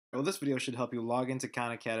Well, this video should help you log into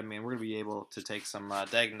Khan Academy, and we're going to be able to take some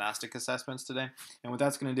diagnostic assessments today. And what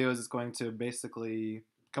that's going to do is it's going to basically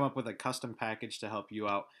come up with a custom package to help you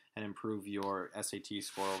out and improve your SAT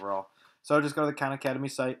score overall. So just go to the Khan Academy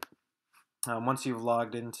site. Once you've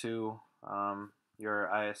logged into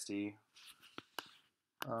your ISD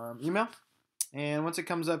email, and once it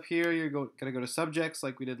comes up here, you're going to go to subjects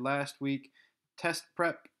like we did last week, test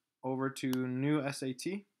prep, over to new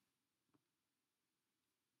SAT.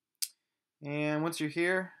 And once you're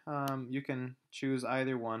here, you can choose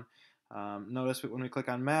either one. Notice when we click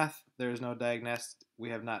on math, there is no diagnostic. We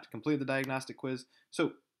have not completed the diagnostic quiz,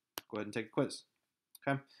 so go ahead and take the quiz.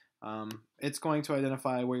 Okay, it's going to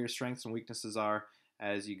identify where your strengths and weaknesses are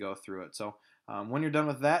as you go through it. So when you're done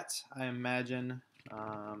with that, I imagine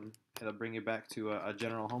it'll bring you back to a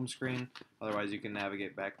general home screen. Otherwise, you can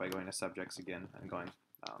navigate back by going to subjects again and going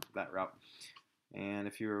that route. And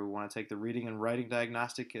if you want to take the reading and writing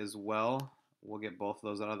diagnostic as well, we'll get both of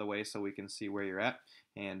those out of the way so we can see where you're at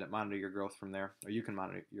and monitor your growth from there, or you can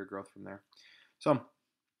monitor your growth from there. So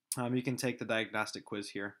you can take the diagnostic quiz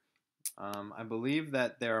here. I believe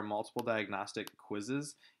that there are multiple diagnostic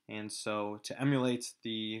quizzes, and so to emulate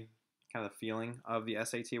the kind of the feeling of the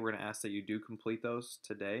SAT, we're going to ask that you do complete those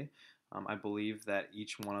today. I believe that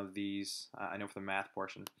each one of these, I know for the math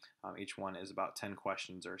portion, each one is about 10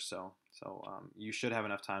 questions or so. So you should have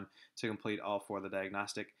enough time to complete all four of the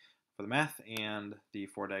diagnostic for the math and the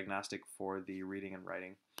 4 diagnostic for the reading and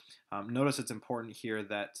writing. Notice it's important here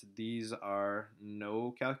that these are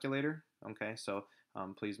no calculator. Okay, so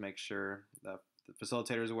please make sure that the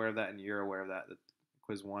facilitator is aware of that and you're aware of that. That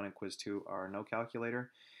quiz 1 and quiz 2 are no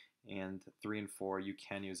calculator, and 3 and 4 you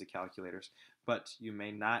can use the calculators, but you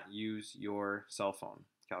may not use your cell phone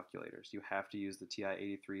calculators. You have to use the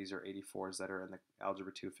TI-83s or 84s that are in the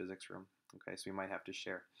Algebra 2 physics room. Okay, so you might have to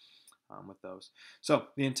share with those. So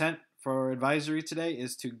the intent for advisory today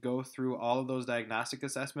is to go through all of those diagnostic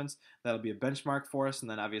assessments. That'll be a benchmark for us,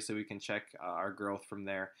 and then obviously we can check our growth from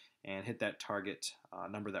there and hit that target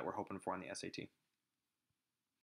number that we're hoping for on the SAT.